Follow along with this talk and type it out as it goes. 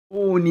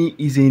Oni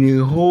is in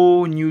a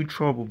whole new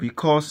trouble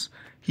because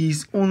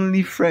his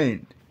only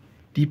friend,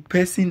 the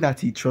person that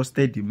he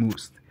trusted the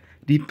most,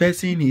 the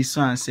person he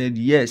saw and said,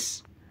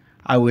 yes,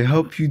 I will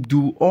help you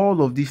do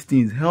all of these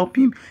things, help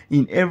him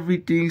in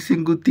everything,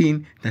 single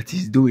thing that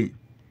he's doing.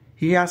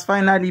 He has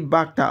finally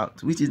backed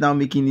out, which is now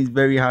making it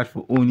very hard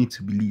for Oni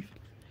to believe.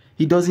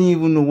 He doesn't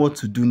even know what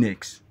to do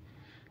next.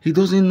 He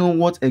doesn't know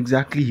what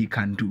exactly he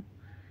can do.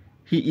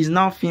 He is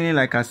now feeling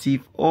like as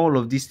if all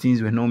of these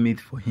things were not made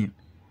for him.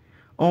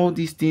 All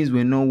these things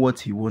were not what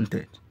he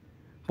wanted.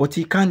 But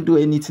he can't do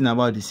anything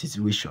about the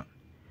situation.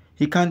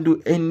 He can't do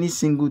any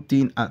single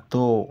thing at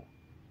all.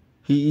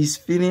 He is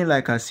feeling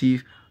like as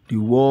if the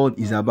world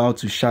is about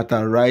to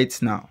shatter right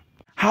now.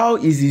 How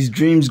is his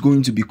dreams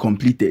going to be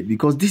completed?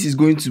 Because this is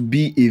going to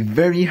be a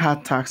very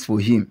hard task for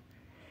him.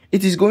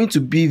 It is going to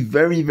be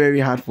very,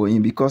 very hard for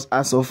him because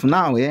as of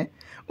now,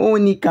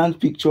 Oni can't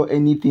picture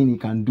anything he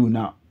can do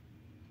now.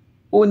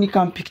 Oni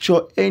can picture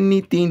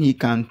anything he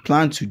can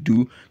plan to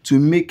do to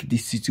make the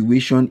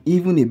situation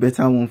even a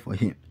better one for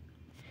him.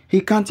 He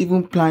can't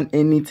even plan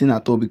anything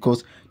at all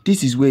because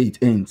this is where it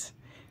ends.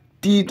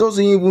 He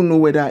doesn't even know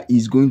whether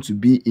he's going to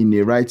be in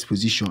the right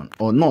position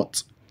or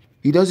not.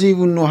 He doesn't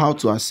even know how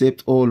to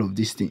accept all of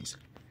these things.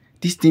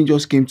 This thing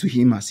just came to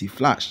him as a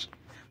flash.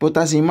 But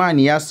as a man,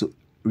 he has to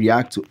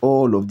react to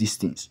all of these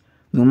things,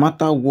 no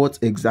matter what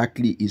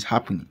exactly is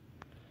happening.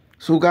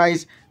 So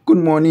guys, good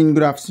morning,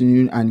 good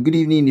afternoon, and good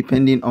evening,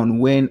 depending on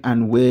when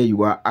and where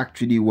you are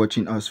actually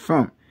watching us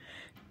from.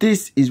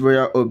 This is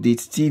Royal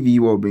Updates TV,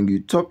 where we'll bring you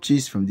top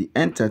gist from the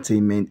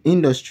entertainment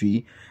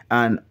industry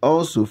and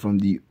also from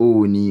the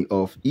OONI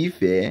of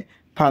Ife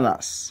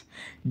Palace.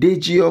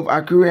 Deji of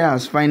Akure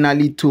has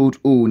finally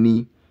told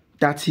OONI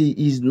that he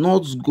is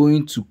not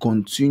going to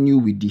continue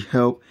with the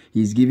help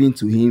he's giving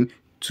to him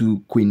to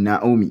Queen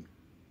Naomi.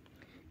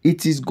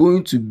 It is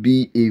going to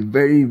be a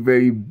very,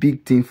 very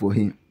big thing for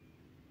him.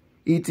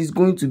 It is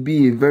going to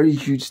be a very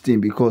huge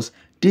thing because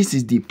this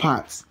is the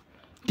part,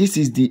 this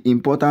is the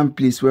important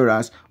place,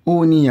 whereas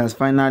Oni has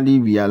finally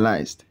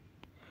realized.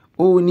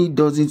 Oni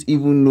doesn't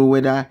even know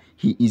whether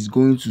he is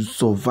going to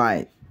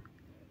survive.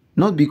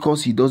 Not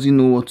because he doesn't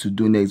know what to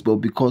do next, but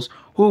because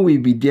who will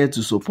be there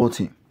to support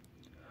him?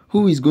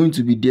 Who is going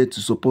to be there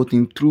to support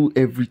him through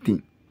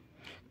everything?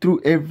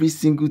 Through every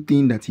single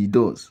thing that he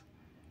does.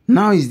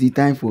 Now is the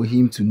time for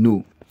him to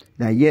know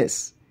that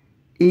yes,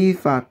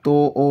 if at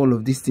all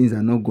of these things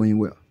are not going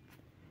well,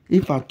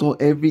 if at all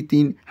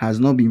everything has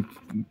not been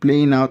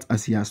playing out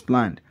as he has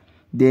planned,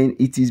 then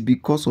it is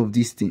because of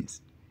these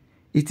things.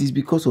 It is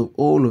because of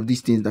all of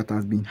these things that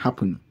has been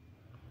happening.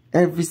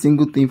 Every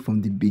single thing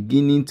from the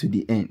beginning to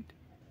the end.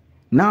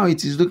 Now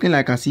it is looking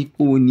like as if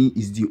Oni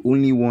is the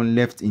only one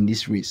left in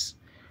this race.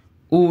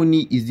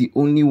 Oni is the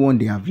only one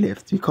they have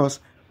left because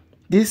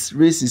this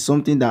race is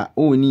something that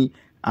Oni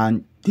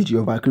and Deji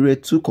of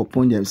Akure took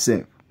upon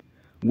themselves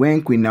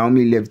when Queen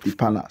Naomi left the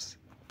palace.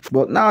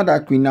 But now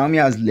that Queen Naomi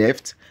has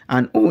left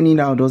and Oni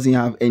now doesn't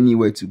have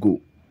anywhere to go,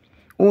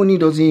 Oni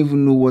doesn't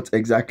even know what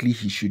exactly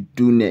he should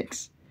do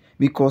next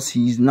because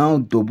he is now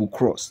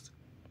double-crossed.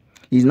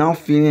 He's now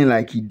feeling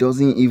like he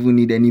doesn't even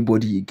need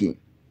anybody again.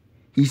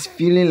 He's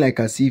feeling like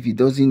as if he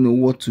doesn't know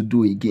what to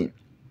do again.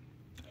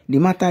 The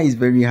matter is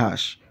very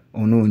harsh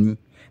on Oni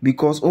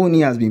because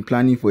Oni has been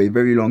planning for a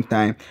very long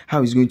time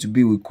how he's going to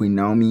be with Queen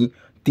Naomi,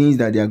 things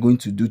that they are going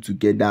to do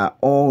together,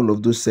 all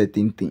of those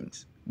certain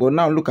things. But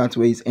now look at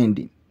where it's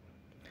ending.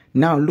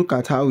 Now look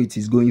at how it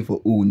is going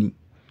for Oni.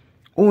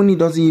 Oni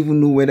doesn't even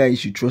know whether he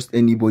should trust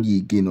anybody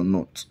again or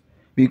not.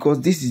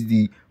 Because this is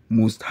the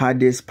most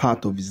hardest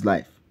part of his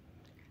life.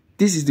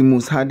 This is the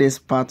most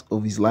hardest part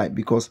of his life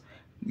because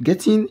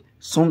getting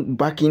some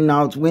backing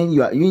out when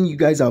you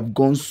guys have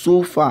gone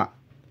so far,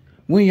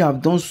 when you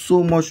have done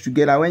so much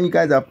together, when you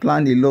guys have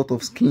planned a lot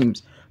of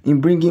schemes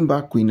in bringing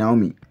back Queen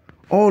Naomi,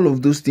 all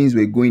of those things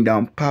were going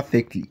down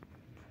perfectly.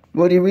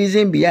 But the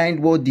reason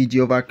behind what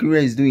Deji of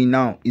Akure is doing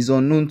now is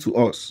unknown to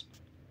us.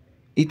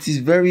 It is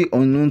very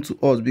unknown to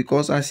us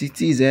because as it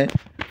is,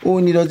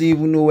 Oni doesn't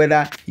even know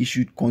whether he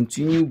should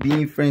continue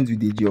being friends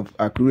with Deji of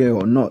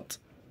Akure or not.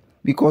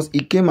 Because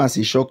it came as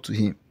a shock to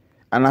him.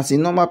 And as a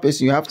normal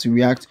person, you have to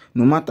react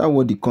no matter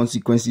what the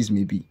consequences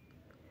may be.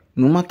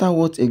 No matter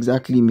what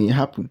exactly may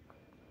happen.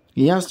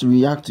 He has to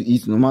react to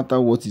it no matter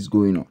what is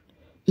going on.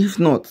 If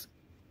not,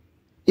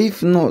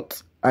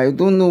 I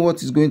don't know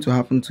what is going to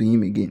happen to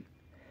him again.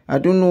 I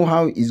don't know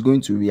how he's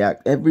going to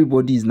react.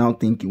 Everybody is now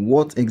thinking,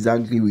 what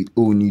exactly will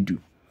Oni do?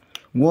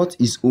 What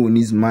is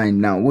Oni's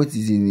mind now? What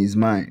is in his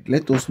mind?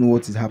 Let us know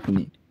what is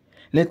happening.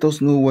 Let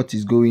us know what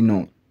is going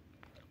on.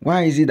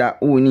 Why is it that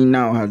Oni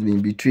now has been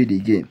betrayed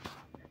again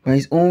by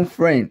his own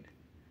friend?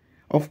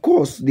 Of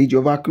course, Deji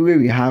of Akure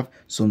will have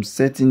some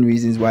certain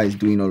reasons why he's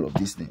doing all of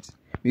these things.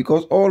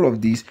 Because all of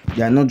these,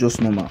 they are not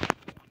just normal.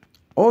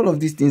 All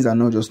of these things are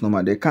not just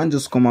normal. They can't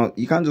just come out.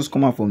 You can't just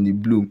come out from the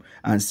blue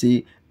and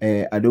say,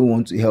 I don't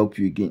want to help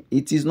you again.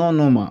 It is not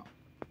normal.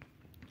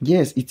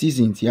 Yes, it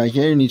isn't. You are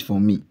hearing it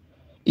from me.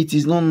 It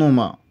is not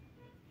normal.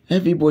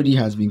 Everybody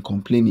has been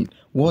complaining.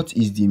 What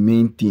is the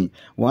main thing?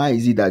 Why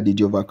is it that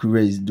Deji of Akure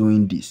is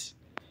doing this?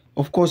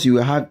 Of course, you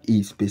will have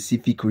a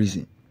specific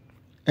reason.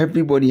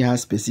 Everybody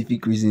has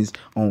specific reasons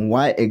on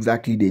why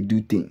exactly they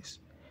do things.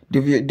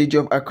 Deji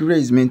of Akure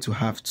is meant to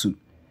have two,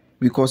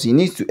 because he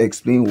needs to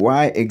explain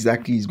why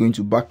exactly he's going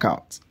to back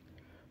out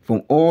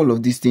from all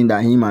of these things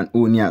that him and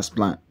OONI has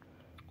planned.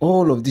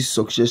 All of this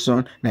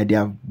succession that they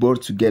have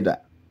brought together.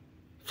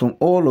 From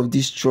all of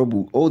this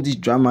trouble, all this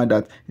drama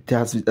that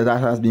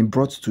has been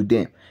brought to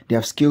them, they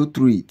have scaled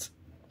through it.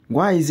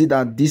 Why is it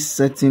that this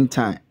certain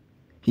time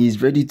he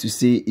is ready to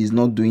say he's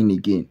not doing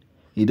again?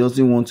 He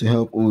doesn't want to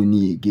help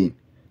OONI again.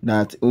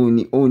 That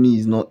OONI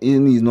is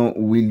not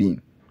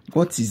willing.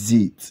 What is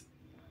it?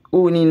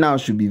 OONI now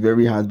should be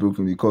very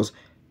heartbroken, because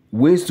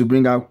ways to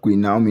bring out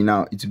Queen Naomi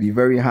now, it will be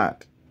very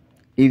hard.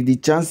 If the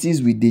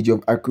chances with Deji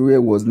of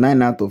Akure was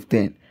 9 out of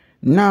 10,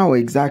 now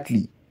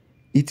exactly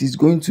it is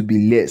going to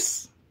be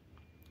less.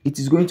 It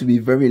is going to be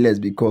very less,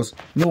 because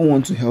no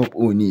one to help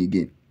OONI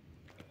again.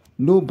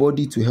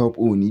 Nobody to help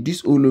OONI.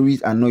 These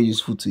Oloris are not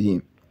useful to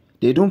him.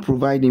 They don't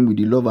provide him with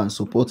the love and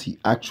support he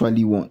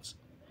actually wants,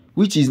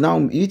 which is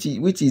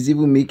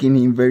even making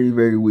him very,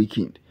 very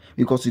weakened,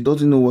 because he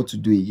doesn't know what to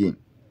do again.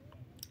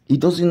 He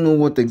doesn't know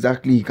what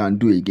exactly he can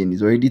do again.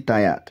 He's already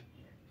tired.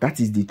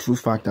 That is the true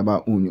fact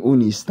about OONI.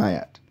 OONI is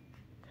tired.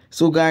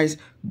 So guys,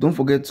 don't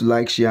forget to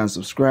like, share and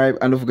subscribe,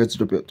 and don't forget to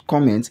drop your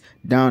comments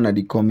down at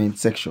the comment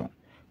section.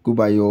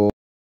 Goodbye, y'all.